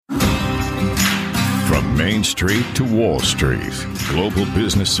Main Street to Wall Street, global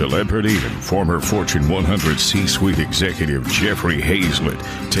business celebrity and former Fortune 100 C-suite executive Jeffrey Hayzlett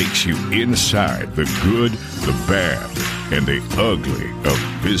takes you inside the good, the bad, and the ugly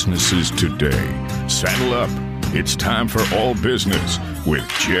of businesses today. Saddle up. It's time for All Business with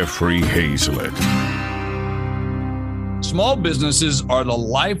Jeffrey Hayzlett. Small businesses are the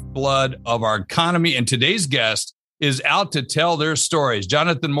lifeblood of our economy, and today's guest is out to tell their stories.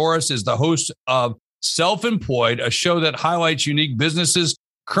 Jonathan Morris is the host of Self-Employed, a show that highlights unique businesses,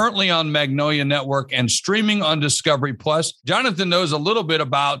 currently on Magnolia Network and streaming on Discovery Plus. Jonathan knows a little bit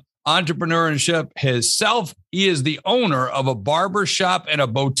about entrepreneurship himself. He is the owner of a barber shop and a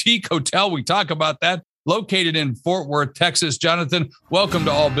boutique hotel. We talk about that, located in Fort Worth, Texas. Jonathan, welcome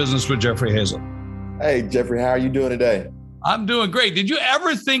to All Business with Jeffrey Hayzlett. Hey, Jeffrey, how are you doing today? I'm doing great. Did you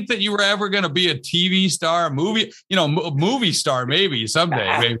ever think that you were ever going to be a TV star, movie star, maybe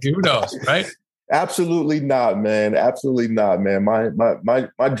someday? Maybe, who knows, right? Absolutely not, man. Absolutely not, man.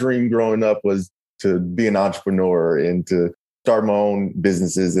 My dream growing up was to be an entrepreneur and to start my own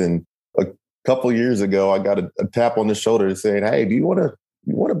businesses. And a couple of years ago, I got a tap on the shoulder saying, "Hey, do you want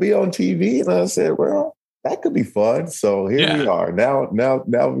to be on TV?" And I said, "Well, that could be fun." So here we are. Now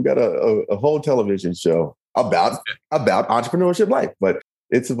we've got a whole television show about entrepreneurship life. But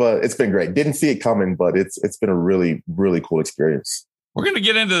it's been great. Didn't see it coming, but it's been a really, really cool experience. We're going to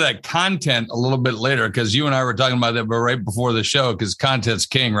get into that content a little bit later because you and I were talking about that right before the show, because content's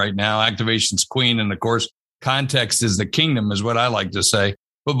king right now. Activation's queen. And of course, context is the kingdom, is what I like to say.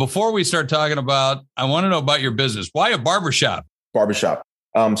 But before we start talking about, I want to know about your business. Why a barbershop? Barbershop.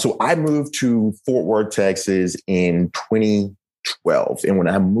 So I moved to Fort Worth, Texas in 2012. And when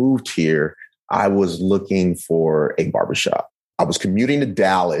I moved here, I was looking for a barbershop. I was commuting to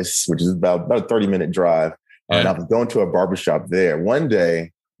Dallas, which is about a 30-minute drive. And I was going to a barbershop there. One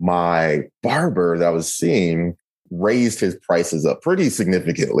day, my barber that I was seeing raised his prices up pretty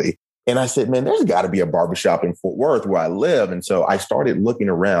significantly. And I said, man, there's got to be a barbershop in Fort Worth where I live. And so I started looking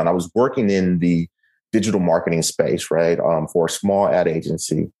around. I was working in the digital marketing space, right, for a small ad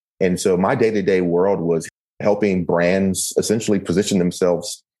agency. And so my day-to-day world was helping brands essentially position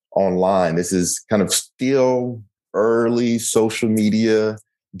themselves online. This is kind of still early social media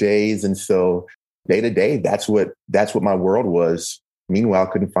days. And so day to day, that's what my world was. Meanwhile,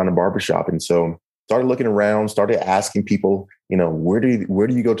 I couldn't find a barbershop. And so started looking around, started asking people, where do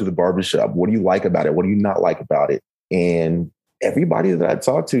you go to the barbershop? What do you like about it? What do you not like about it? And everybody that I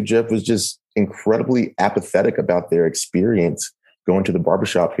talked to, Jeff, was just incredibly apathetic about their experience going to the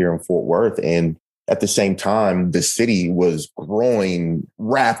barbershop here in Fort Worth. And at the same time, the city was growing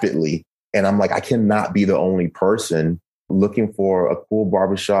rapidly. And I'm like, I cannot be the only person looking for a cool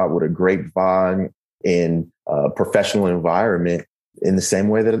barbershop with a great vibe and professional environment in the same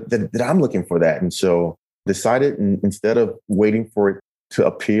way that I'm looking for that. And so decided, instead of waiting for it to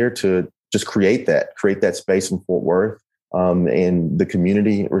appear, to just create that space in Fort Worth. And the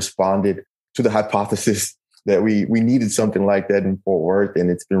community responded to the hypothesis that we needed something like that in Fort Worth. And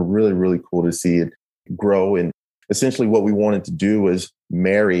it's been really, really cool to see it grow. And essentially what we wanted to do was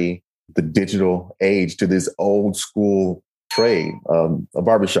marry the digital age to this old school trade, a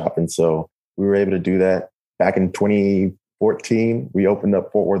barbershop. And so we were able to do that back in 2014. We opened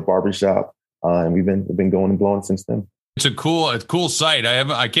up Fort Worth Barbershop, and we've been going and blowing since then. It's a cool site.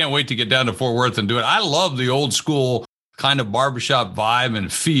 I can't wait to get down to Fort Worth and do it. I love the old school kind of barbershop vibe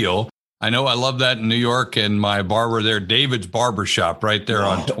and feel. I know I love that in New York, and my barber there, David's Barbershop, right there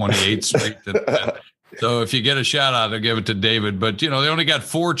on 28th Street. So if you get a shout out, I'll give it to David. But, they only got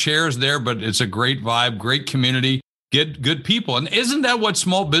 4 chairs there, but it's a great vibe, great community, get good people. And isn't that what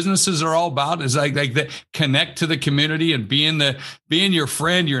small businesses are all about? Is like the connect to the community and being your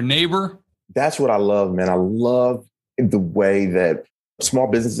friend, your neighbor? That's what I love, man. I love the way that small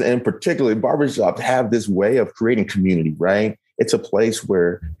businesses, and particularly barbershops, have this way of creating community, right? It's a place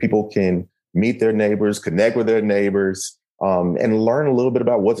where people can meet their neighbors, connect with their neighbors, and learn a little bit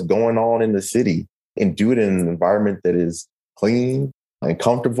about what's going on in the city, and do it in an environment that is clean and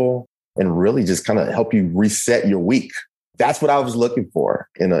comfortable, and really just kind of help you reset your week. That's what I was looking for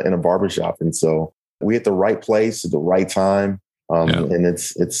in a barbershop. And so we at the right place at the right time. And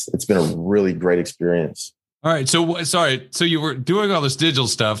it's been a really great experience. All right. So you were doing all this digital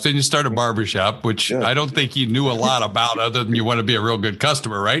stuff. Then you started a barbershop, which I don't think you knew a lot about other than you want to be a real good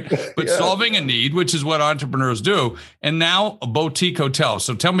customer, right? But solving a need, which is what entrepreneurs do. And now a boutique hotel.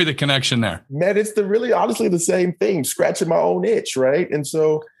 So tell me the connection there. Man, it's honestly the same thing, scratching my own itch, right? And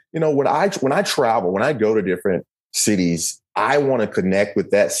so, when I travel, when I go to different cities, I want to connect with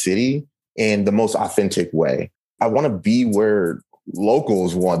that city in the most authentic way. I want to be where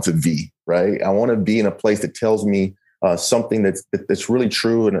locals want to be, right? I want to be in a place that tells me something that's really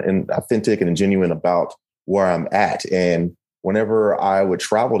true and authentic and genuine about where I'm at. And whenever I would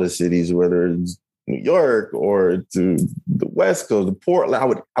travel to cities, whether it's New York or to the West Coast, to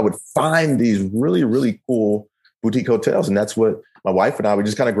Portland, I would find these really, really cool boutique hotels. And that's what my wife and I, we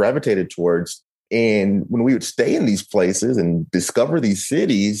just kind of gravitated towards. And when we would stay in these places and discover these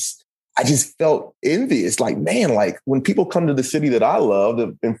cities, I just felt envious. Like, man, like when people come to the city that I love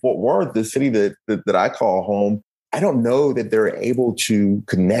in Fort Worth, the city that I call home, I don't know that they're able to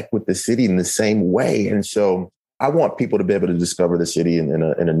connect with the city in the same way. And so I want people to be able to discover the city in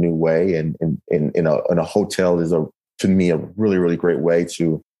a new way. And in a hotel is to me, a really, really great way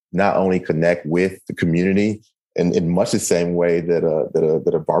to not only connect with the community in much the same way that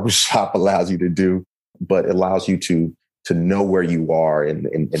a barbershop allows you to do, but it allows you to know where you are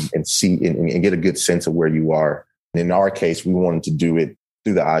and see and get a good sense of where you are. And in our case, we wanted to do it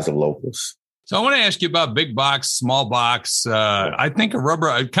through the eyes of locals. So I want to ask you about big box, small box. I think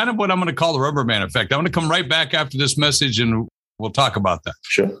kind of what I'm going to call the rubber band effect. I want to come right back after this message and we'll talk about that.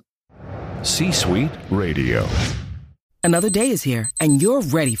 Sure. C-Suite Radio. Another day is here and you're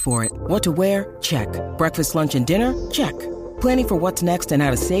ready for it. What to wear? Check. Breakfast, lunch, and dinner? Check. Planning for what's next and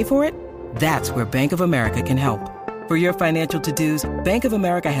how to save for it? That's where Bank of America can help. For your financial to-dos, Bank of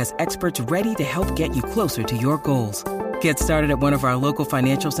America has experts ready to help get you closer to your goals. Get started at one of our local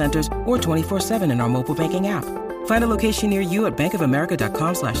financial centers or 24/7 in our mobile banking app. Find a location near you at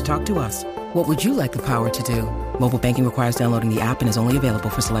bankofamerica.com/talktous. What would you like the power to do? Mobile banking requires downloading the app and is only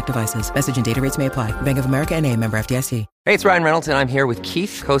available for select devices. Message and data rates may apply. Bank of America NA, member FDIC. Hey, it's Ryan Reynolds, and I'm here with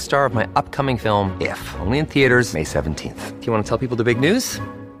Keith, co-star of my upcoming film, If, only in theaters May 17th. Do you want to tell people the big news?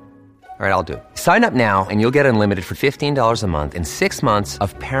 All right, I'll do it. Sign up now and you'll get unlimited for $15 a month and 6 months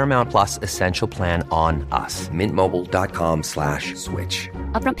of Paramount Plus Essential Plan on us. MintMobile.com/switch.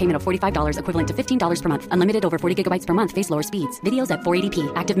 Upfront payment of $45 equivalent to $15 per month. Unlimited over 40 gigabytes per month. Face lower speeds. Videos at 480p.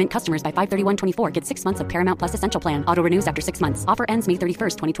 Active Mint customers by 531.24 get 6 months of Paramount Plus Essential Plan. Auto renews after 6 months. Offer ends May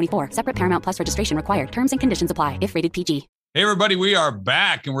 31st, 2024. Separate Paramount Plus registration required. Terms and conditions apply if rated PG. Hey, everybody, we are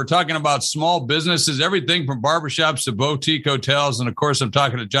back and we're talking about small businesses, everything from barbershops to boutique hotels. And of course, I'm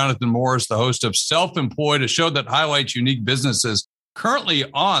talking to Jonathan Morris, the host of Self-Employed, a show that highlights unique businesses currently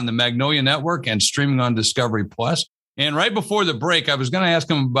on the Magnolia Network and streaming on Discovery Plus. And right before the break, I was going to ask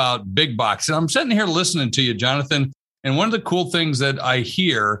him about big box. And I'm sitting here listening to you, Jonathan. And one of the cool things that I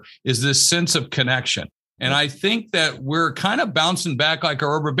hear is this sense of connection. And I think that we're kind of bouncing back like a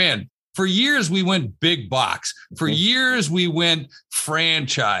rubber band. For years, we went big box. For years, we went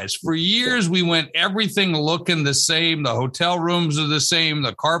franchise. For years, we went everything looking the same. The hotel rooms are the same.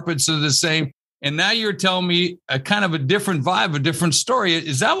 The carpets are the same. And now you're telling me a kind of a different vibe, a different story.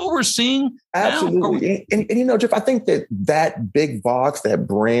 Is that what we're seeing? Absolutely. And you know, Jeff, I think that big box, that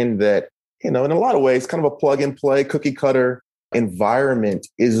brand that, you know, in a lot of ways, kind of a plug and play cookie cutter environment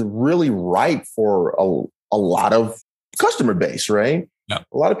is really right for a lot of customer base, right? Yep.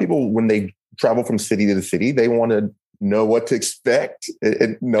 A lot of people, when they travel from city to the city, they want to know what to expect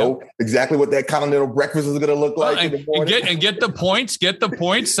and know exactly what that continental breakfast is going to look like in the morning. And get the points. Get the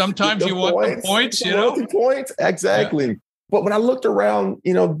points. Sometimes you want the points, you know? Points. Exactly. Yeah. But when I looked around,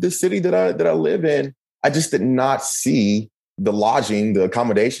 you know, the city that I live in, I just did not see the lodging, the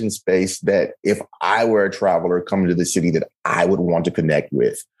accommodation space that if I were a traveler coming to the city that I would want to connect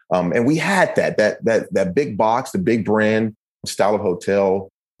with. And we had that big box, the big brand style of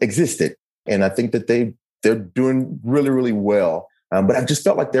hotel existed. And I think that they're doing really, really well. But I just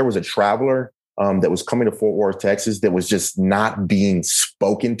felt like there was a traveler that was coming to Fort Worth, Texas, that was just not being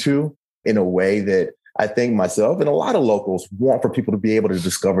spoken to in a way that I think myself and a lot of locals want for people to be able to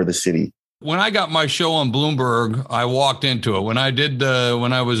discover the city. When I got my show on Bloomberg, I walked into it. When I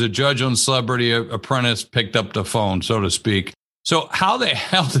was a judge on Celebrity Apprentice, picked up the phone, so to speak. So how the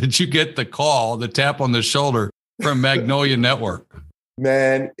hell did you get the call, the tap on the shoulder from Magnolia Network?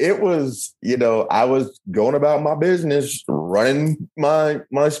 Man, it was, you know, I was going about my business, running my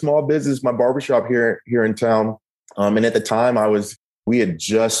small business, my barbershop here in town. And at the time we had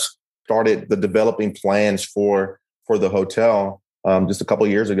just started the developing plans for the hotel just a couple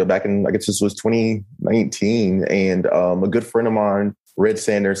of years ago, back in, I guess this was 2019. And a good friend of mine, Red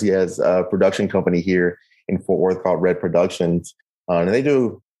Sanders, he has a production company here in Fort Worth called Red Productions. And they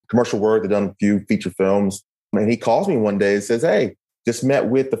do commercial work. They've done a few feature films. And he calls me one day and says, "Hey, just met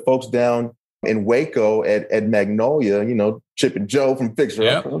with the folks down in Waco at Magnolia, you know, Chip and Joe from Fixer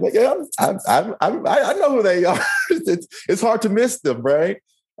Up." I'm like, "Yeah, I know who they are." It's hard to miss them, right?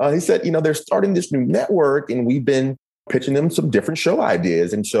 He said, "You know, they're starting this new network and we've been pitching them some different show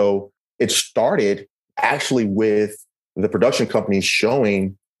ideas." And so it started actually with the production company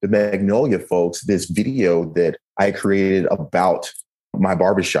showing the Magnolia folks this video that I created about my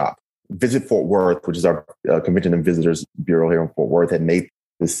barbershop. Visit Fort Worth, which is our Convention and Visitors Bureau here in Fort Worth, had made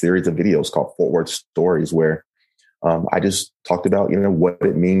this series of videos called Fort Worth Stories, where I just talked about, what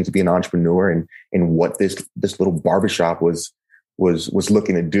it means to be an entrepreneur and what this little barbershop was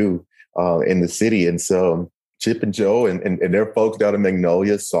looking to do in the city. And so Chip and Joe and their folks down in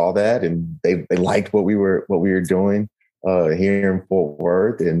Magnolia saw that, and they liked what we were doing here in Fort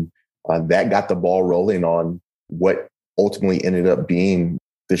Worth, and that got the ball rolling on what ultimately ended up being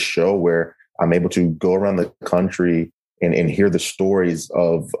this show, where I'm able to go around the country and hear the stories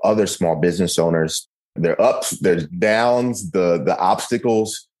of other small business owners, their ups, their downs, the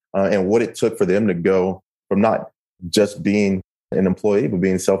obstacles, and what it took for them to go from not just being an employee, but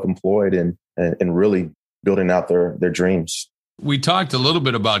being self-employed and really building out their dreams. We talked a little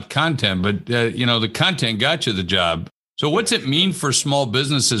bit about content, but the content got you the job. So what's it mean for small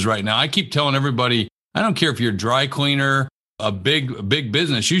businesses right now? I keep telling everybody, I don't care if you're a dry cleaner, a big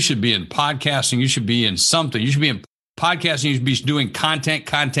business, you should be in podcasting, you should be in something. You should be in podcasting, you should be doing content.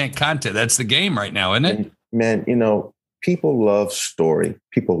 That's the game right now, isn't it? Man, people love story.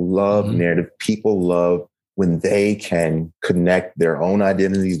 People love narrative. People love when they can connect their own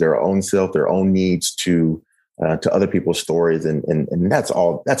identities, their own self, their own needs to other people's stories. And that's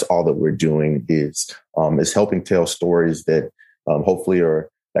all that we're doing is helping tell stories that hopefully are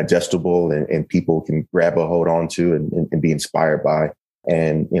digestible and people can grab a hold on to and be inspired by.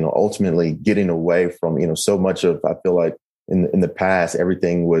 And, ultimately getting away from, so much of, I feel like in the past,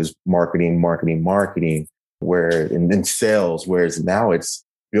 everything was marketing, and sales, whereas now it's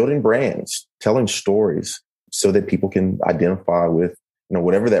building brands, telling stories so that people can identify with,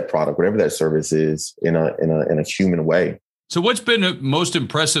 whatever that product, whatever that service is in a human way. So what's been the most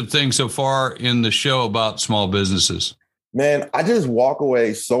impressive thing so far in the show about small businesses? Man, I just walk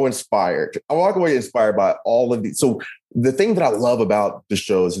away so inspired. I walk away inspired by all of these. So the thing that I love about the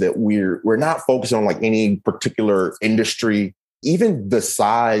show is that we're not focused on like any particular industry. Even the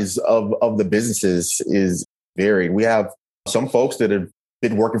size of the businesses is varied. We have some folks that have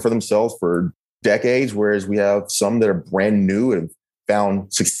been working for themselves for decades, whereas we have some that are brand new and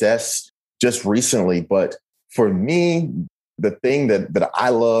found success just recently. But for me, the thing that I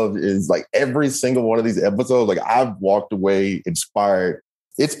love is like every single one of these episodes, like I've walked away inspired.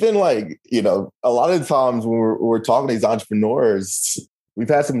 It's been like, a lot of times when we're talking to these entrepreneurs, we've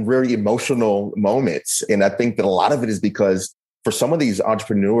had some really emotional moments. And I think that a lot of it is because for some of these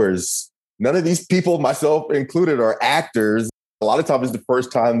entrepreneurs, none of these people, myself included, are actors. A lot of times it's the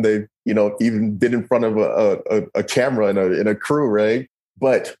first time they've, even been in front of a camera in a crew, right?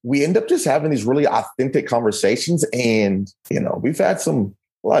 But we end up just having these really authentic conversations. And, we've had a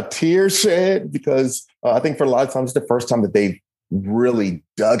lot of tears shed because I think for a lot of times it's the first time that they've really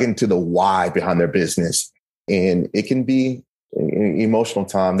dug into the why behind their business. And it can be an emotional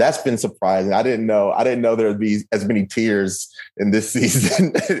time. That's been surprising. I didn't know there would be as many tears in this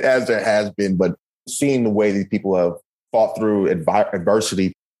season as there has been. But seeing the way these people have fought through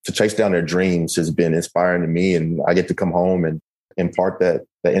adversity to chase down their dreams has been inspiring to me. And I get to come home and impart that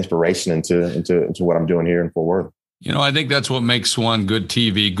inspiration into what I'm doing here in Fort Worth. I think that's what makes one good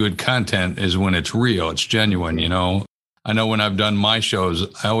TV, good content is when it's real, it's genuine. I know when I've done my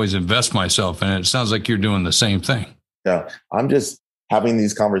shows, I always invest myself in it. It sounds like you're doing the same thing. Yeah, I'm just having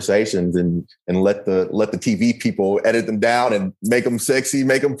these conversations and let the TV people edit them down and make them sexy,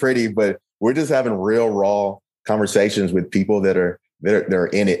 make them pretty. But we're just having real, raw conversations with people that are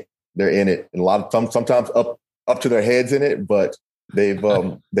in it. They're in it, and a lot of sometimes up to their heads in it, but they've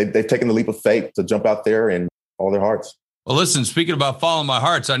taken the leap of faith to jump out there and follow their hearts. Well, listen, speaking about following my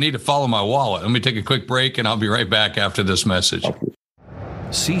hearts, I need to follow my wallet. Let me take a quick break and I'll be right back after this message.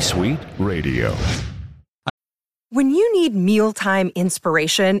 C-Suite Radio. When you need mealtime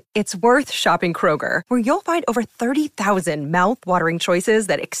inspiration, it's worth shopping Kroger, where you'll find over 30,000 mouth-watering choices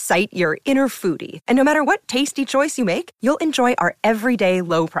that excite your inner foodie. And no matter what tasty choice you make, you'll enjoy our everyday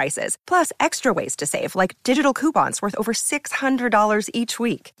low prices, plus extra ways to save, like digital coupons worth over $600 each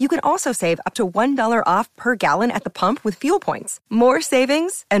week. You can also save up to $1 off per gallon at the pump with fuel points. More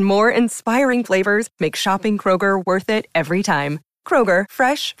savings and more inspiring flavors make shopping Kroger worth it every time. Kroger,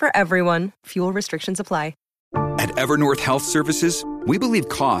 fresh for everyone. Fuel restrictions apply. At Evernorth Health Services, we believe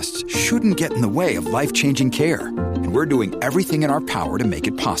costs shouldn't get in the way of life-changing care, and we're doing everything in our power to make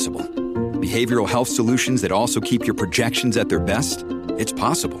it possible. Behavioral health solutions that also keep your projections at their best? It's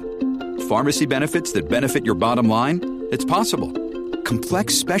possible. Pharmacy benefits that benefit your bottom line? It's possible.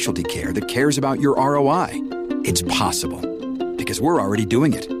 Complex specialty care that cares about your ROI? It's possible. Because we're already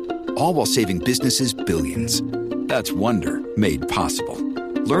doing it. All while saving businesses billions. That's Wonder made possible.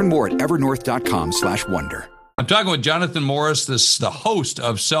 Learn more at evernorth.com/wonder. I'm talking with Jonathan Morris, the host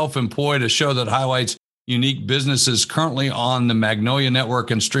of Self-Employed, a show that highlights unique businesses currently on the Magnolia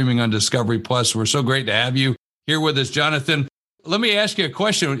Network and streaming on Discovery Plus. We're so great to have you here with us, Jonathan. Let me ask you a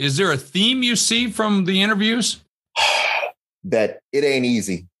question. Is there a theme you see from the interviews? That it ain't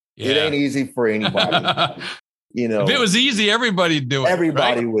easy. Yeah. It ain't easy for anybody. You know, if it was easy, everybody'd do it.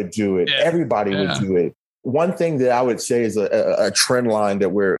 Everybody right? would do it. Yeah. Everybody would do it. One thing that I would say is a trend line that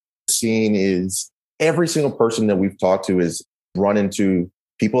we're seeing is every single person that we've talked to is run into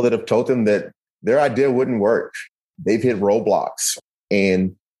people that have told them that their idea wouldn't work. They've hit roadblocks,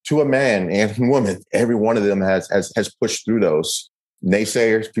 and to a man and woman, every one of them has pushed through those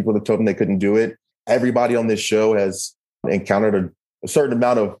naysayers, people that told them they couldn't do it. Everybody on this show has encountered a certain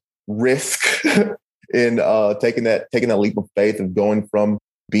amount of risk in taking that leap of faith of going from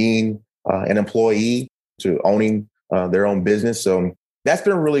being an employee to owning their own business. So that's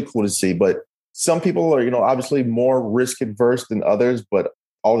been really cool to see. But some people are, obviously more risk adverse than others. But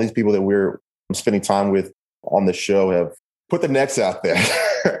all these people that we're spending time with on the show have put the necks out there.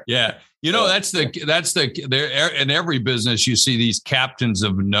 Yeah. That's there in every business. You see these captains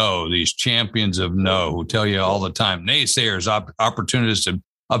of no, these champions of no, who tell you all the time, naysayers, opportunists, and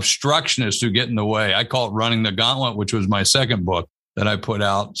obstructionists who get in the way. I call it Running the Gauntlet, which was my second book that I put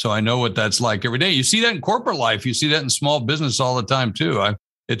out. So I know what that's like every day. You see that in corporate life. You see that in small business all the time too.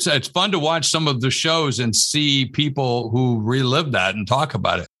 It's fun to watch some of the shows and see people who relive that and talk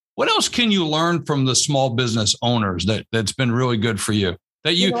about it. What else can you learn from the small business owners that's been really good for you?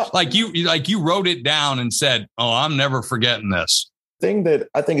 That you wrote it down and said, "Oh, I'm never forgetting this." Thing that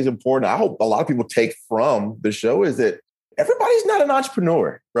I think is important, I hope a lot of people take from the show, is that everybody's not an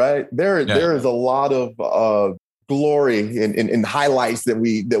entrepreneur, right? There is a lot of glory in highlights that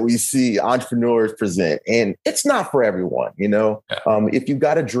we see entrepreneurs present, and it's not for everyone. If you've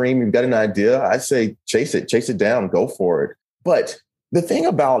got a dream, you've got an idea, I say chase it down, go for it. But the thing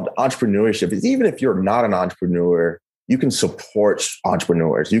about entrepreneurship is, even if you're not an entrepreneur, you can support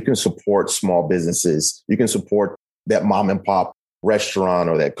entrepreneurs. You can support small businesses. You can support that mom and pop restaurant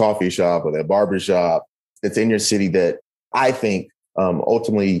or that coffee shop or that barbershop that's in your city that I think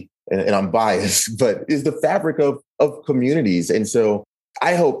ultimately, and I'm biased, but is the fabric of communities. And so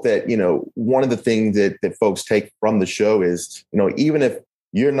I hope that, one of the things that folks take from the show is, even if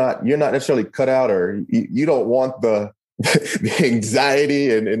you're not necessarily cut out, or you don't want the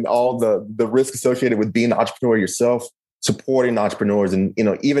anxiety and all the risk associated with being an entrepreneur yourself, supporting entrepreneurs. And,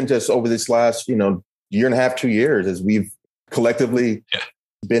 even just over this last, year and a half, 2 years, as we've collectively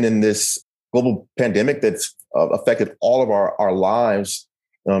been in this global pandemic that's affected all of our lives.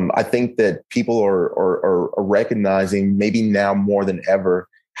 I think that people are recognizing, maybe now more than ever,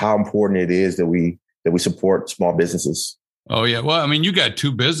 how important it is that we support small businesses. Oh, yeah. Well, I mean, you got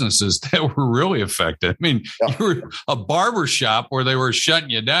two businesses that were really affected. I mean, you were a barber shop where they were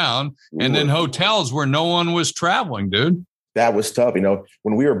shutting you down, and then hotels where no one was traveling, dude. That was tough.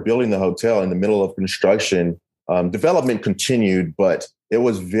 When we were building the hotel in the middle of construction, development continued, but it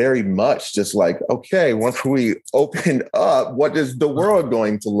was very much just like, okay, once we opened up, what is the world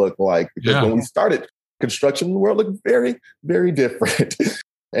going to look like? Because when we started construction, the world looked very, very different.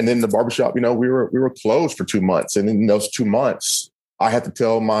 And then the barbershop, we were closed for 2 months. And in those 2 months, I had to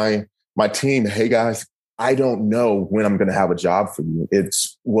tell my team, hey guys, I don't know when I'm going to have a job for you. It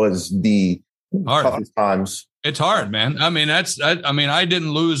was the toughest times. It's hard, man. I mean, I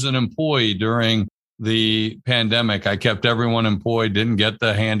didn't lose an employee during the pandemic. I kept everyone employed, didn't get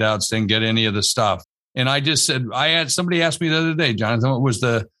the handouts, didn't get any of the stuff. And I just said, somebody asked me the other day, Jonathan, what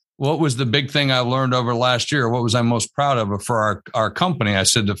was the big thing I learned over last year? What was I most proud of for our company? I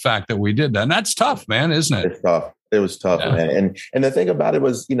said, the fact that we did that. And that's tough, man, isn't it? It's tough. It was tough, man. And the thing about it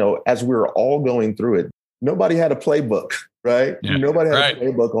was, as we were all going through it, nobody had a playbook, right? Yeah. Nobody had a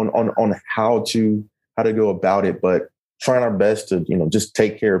playbook on how to go about it, but trying our best to, just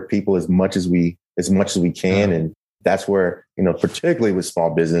take care of people as much as we can. And that's where, particularly with small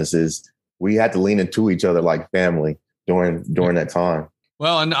businesses, we had to lean into each other like family during that time.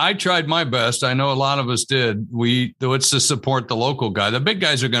 Well, and I tried my best. I know a lot of us did. It's to support the local guy. The big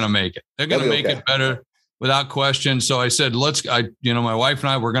guys are going to make it. They're going to make it better without question. So I said, my wife and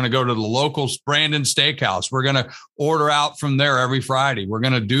I, we're going to go to the local Brandon Steakhouse. We're going to order out from there every Friday. We're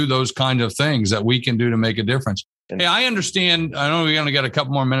going to do those kind of things that we can do to make a difference. Hey, I understand. I know we're going to get a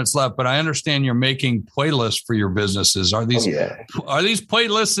couple more minutes left, but I understand you're making playlists for your businesses. Are these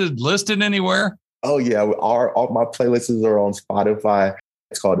playlists listed anywhere? Oh yeah, all my playlists are on Spotify.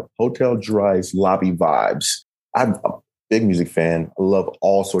 It's called Hotel Dry's Lobby Vibes. I'm a big music fan. I love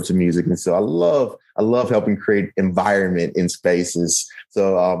all sorts of music, and so I love I love helping create environment in spaces.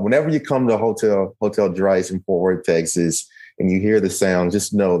 So whenever you come to Hotel Dries in Fort Worth, Texas, and you hear the sound,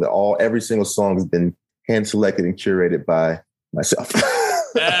 just know that every single song has been hand selected and curated by myself.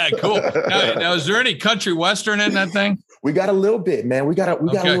 Yeah, cool. Now, is there any country western in that thing? We got a little bit, man. We got a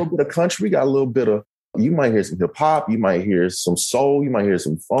little bit of country. We got a little bit of. You might hear some hip hop. You might hear some soul. You might hear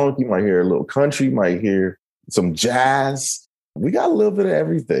some funk. You might hear a little country. You might hear some jazz. We got a little bit of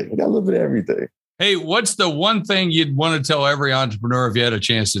everything. Hey, what's the one thing you'd want to tell every entrepreneur if you had a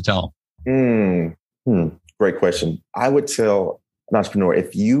chance to tell them? Great question. I would tell an entrepreneur,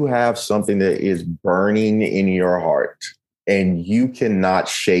 if you have something that is burning in your heart and you cannot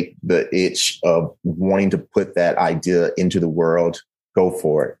shake the itch of wanting to put that idea into the world, go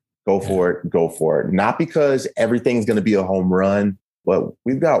for it. Go for it. Not because everything's going to be a home run, but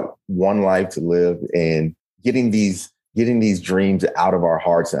we've got one life to live, and getting these dreams out of our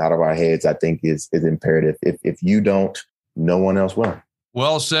hearts and out of our heads, I think is imperative. If you don't, no one else will.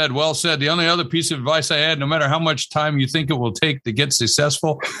 Well said. The only other piece of advice I had, no matter how much time you think it will take to get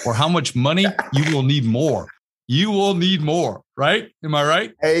successful or how much money, you will need more. You will need more, right? Am I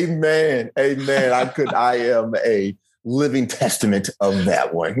right? Amen. I am a living testament of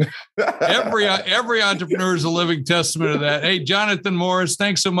that one. Every entrepreneur is a living testament of that. Hey, Jonathan Morris,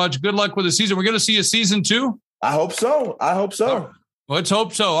 thanks so much. Good luck with the season. We're going to see a season 2. I hope so. Let's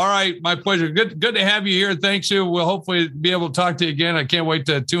hope so. All right. My pleasure. Good to have you here. Thanks you. We'll hopefully be able to talk to you again. I can't wait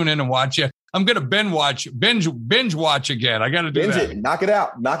to tune in and watch you. I'm going to binge watch again. I got to do that. Knock it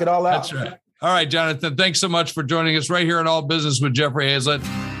out. Knock it all out. That's right. All right, Jonathan, thanks so much for joining us right here on All Business with Jeffrey Hayzlett.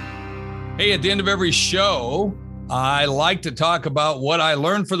 Hey, at the end of every show, I like to talk about what I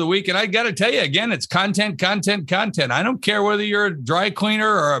learned for the week. And I got to tell you, again, it's content. I don't care whether you're a dry cleaner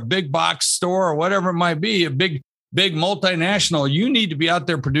or a big box store or whatever it might be, a big multinational. You need to be out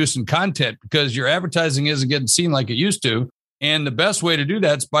there producing content because your advertising isn't getting seen like it used to. And the best way to do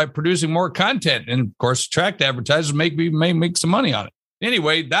that is by producing more content. And of course, attract advertisers, may make some money on it.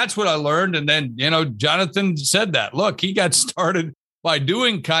 Anyway, that's what I learned. And then, Jonathan said that. Look, he got started by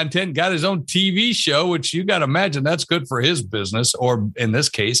doing content, got his own TV show, which you got to imagine that's good for his business, or in this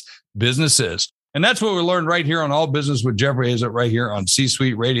case, businesses. And that's what we learned right here on All Business with Jeffrey Hayzlett, right here on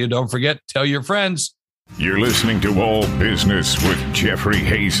C-Suite Radio. Don't forget, tell your friends. You're listening to All Business with Jeffrey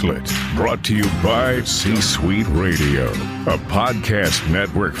Hayzlett, brought to you by C-Suite Radio, a podcast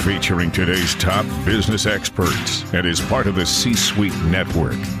network featuring today's top business experts, and is part of the C-Suite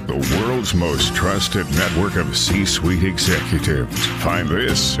Network, the world's most trusted network of C-Suite executives. Find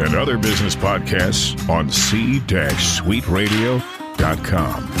this and other business podcasts on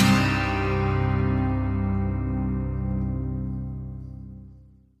c-suiteradio.com.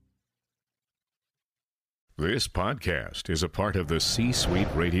 This podcast is a part of the C-Suite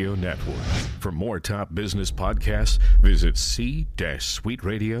Radio Network. For more top business podcasts, visit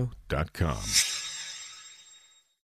c-suiteradio.com.